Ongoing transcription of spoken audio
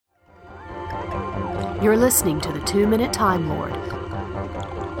You're listening to the 2-Minute Time Lord.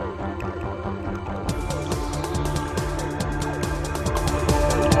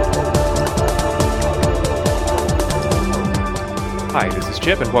 Hi, this is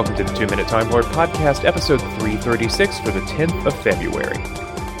Chip, and welcome to the 2-Minute Time Lord podcast, episode 336 for the 10th of February.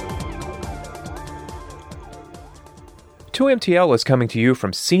 2MTL is coming to you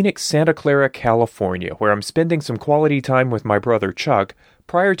from scenic Santa Clara, California, where I'm spending some quality time with my brother Chuck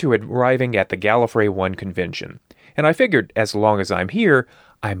prior to arriving at the Gallifrey 1 convention. And I figured, as long as I'm here,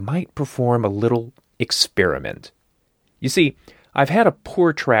 I might perform a little experiment. You see, I've had a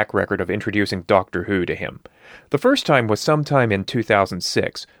poor track record of introducing Doctor Who to him. The first time was sometime in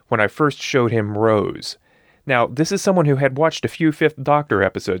 2006, when I first showed him Rose. Now, this is someone who had watched a few Fifth Doctor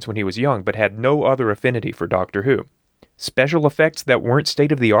episodes when he was young, but had no other affinity for Doctor Who. Special effects that weren't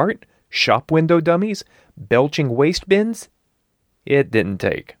state-of-the-art? Shop window dummies? Belching waste bins? It didn't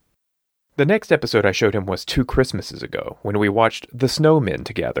take. The next episode I showed him was 2 Christmases ago, when we watched The Snowmen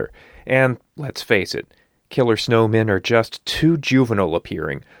together. And, let's face it, killer snowmen are just too juvenile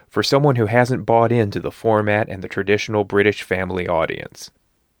appearing for someone who hasn't bought into the format and the traditional British family audience.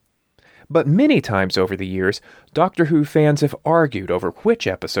 But many times over the years, Doctor Who fans have argued over which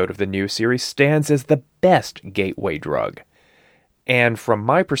episode of the new series stands as the best gateway drug. And from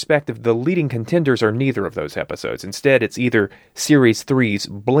my perspective, the leading contenders are neither of those episodes. Instead, it's either Series 3's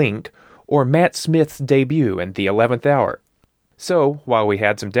Blink or Matt Smith's debut in The 11th Hour. So, while we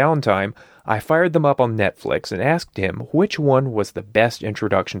had some downtime, I fired them up on Netflix and asked him which one was the best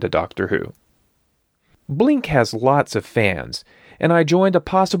introduction to Doctor Who. Blink has lots of fans, and I joined a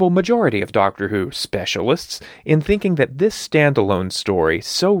possible majority of Doctor Who specialists in thinking that this standalone story,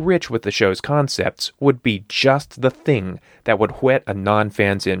 so rich with the show's concepts, would be just the thing that would whet a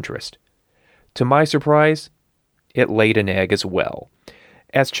non-fan's interest. To my surprise, it laid an egg as well.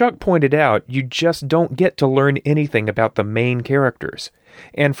 As Chuck pointed out, you just don't get to learn anything about the main characters.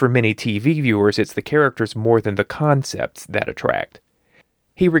 And for many TV viewers, it's the characters more than the concepts that attract.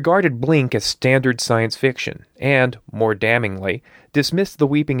 He regarded Blink as standard science fiction, and, more damningly, dismissed the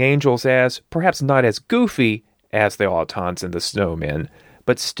Weeping Angels as perhaps not as goofy as the Autons and the Snowmen,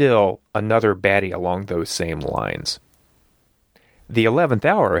 but still another baddie along those same lines. The 11th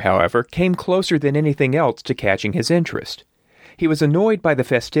Hour, however, came closer than anything else to catching his interest. He was annoyed by the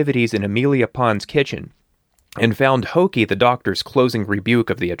festivities in Amelia Pond's kitchen, and found hokey the Doctor's closing rebuke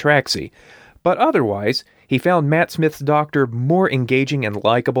of the Atraxi, but otherwise, he found Matt Smith's Doctor more engaging and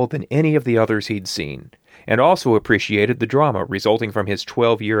likable than any of the others he'd seen, and also appreciated the drama resulting from his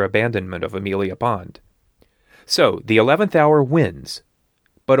 12-year abandonment of Amelia Pond. So, the 11th Hour wins,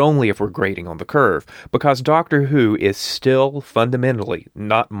 but only if we're grading on the curve, because Doctor Who is still fundamentally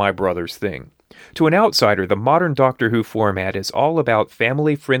not my brother's thing. To an outsider, the modern Doctor Who format is all about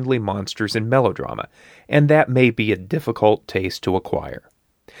family-friendly monsters and melodrama, and that may be a difficult taste to acquire.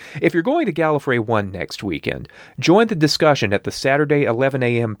 If you're going to Gallifrey 1 next weekend, join the discussion at the Saturday 11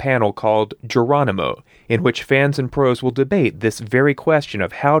 a.m. panel called Geronimo, in which fans and pros will debate this very question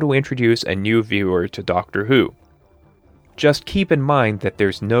of how to introduce a new viewer to Doctor Who. Just keep in mind that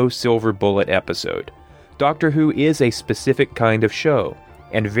there's no silver bullet episode. Doctor Who is a specific kind of show,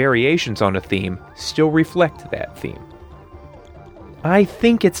 and variations on a theme still reflect that theme. I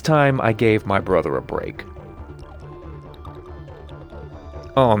think it's time I gave my brother a break.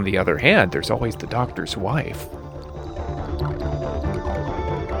 On the other hand, there's always the Doctor's wife.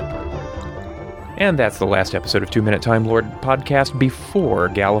 And that's the last episode of 2-Minute Time Lord podcast before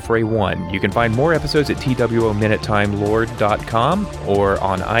Gallifrey 1. You can find more episodes at twominutetimelord.com or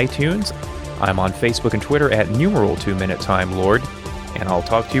on iTunes. I'm on Facebook and Twitter at @2MinuteTimeLord. And I'll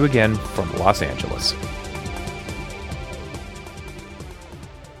talk to you again from Los Angeles.